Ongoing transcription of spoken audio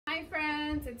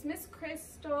friends, it's Miss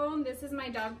Crystal. This is my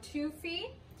dog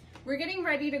Toofy. We're getting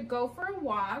ready to go for a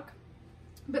walk,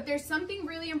 but there's something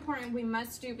really important we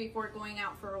must do before going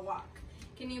out for a walk.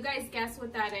 Can you guys guess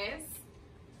what that is?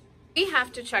 We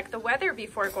have to check the weather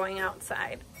before going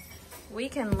outside. We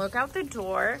can look out the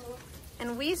door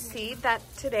and we see that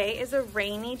today is a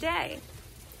rainy day,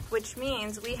 which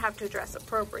means we have to dress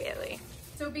appropriately.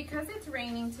 So because it's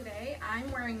raining today,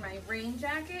 I'm wearing my rain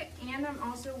jacket and I'm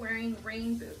also wearing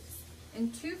rain boots.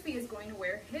 And Toofy is going to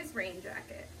wear his rain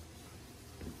jacket.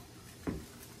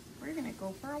 We're gonna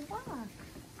go for a walk. Let's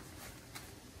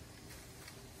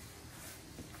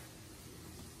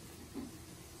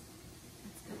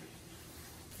go.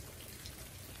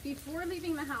 Before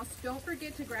leaving the house, don't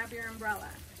forget to grab your umbrella.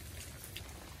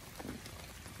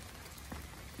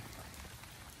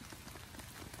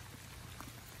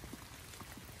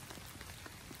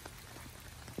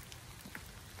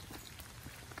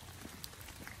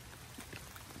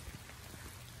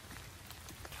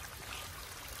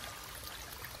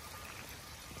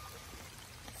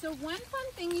 So one fun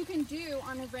thing you can do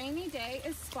on a rainy day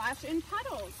is splash in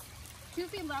puddles.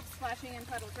 Toofy loves splashing in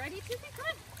puddles. Ready, Toofy? Come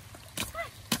on. Splash,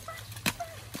 splash, splash.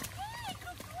 Hey,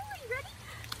 good boy. Ready?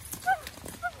 Splash,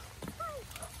 splash, splash.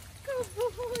 Good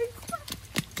boy. Splash.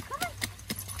 Come on.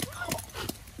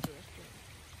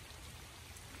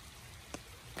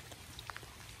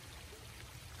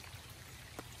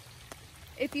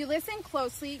 If you listen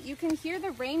closely, you can hear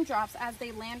the raindrops as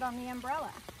they land on the umbrella.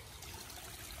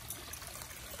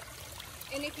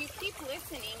 And if you keep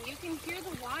listening, you can hear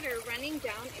the water running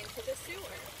down into the sewer.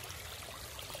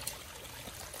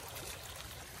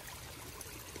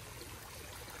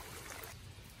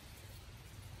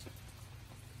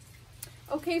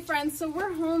 Okay friends, so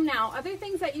we're home now. Other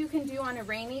things that you can do on a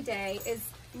rainy day is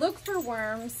look for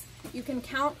worms, you can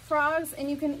count frogs, and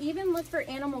you can even look for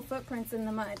animal footprints in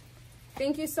the mud.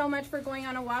 Thank you so much for going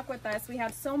on a walk with us. We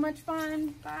had so much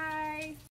fun. Bye.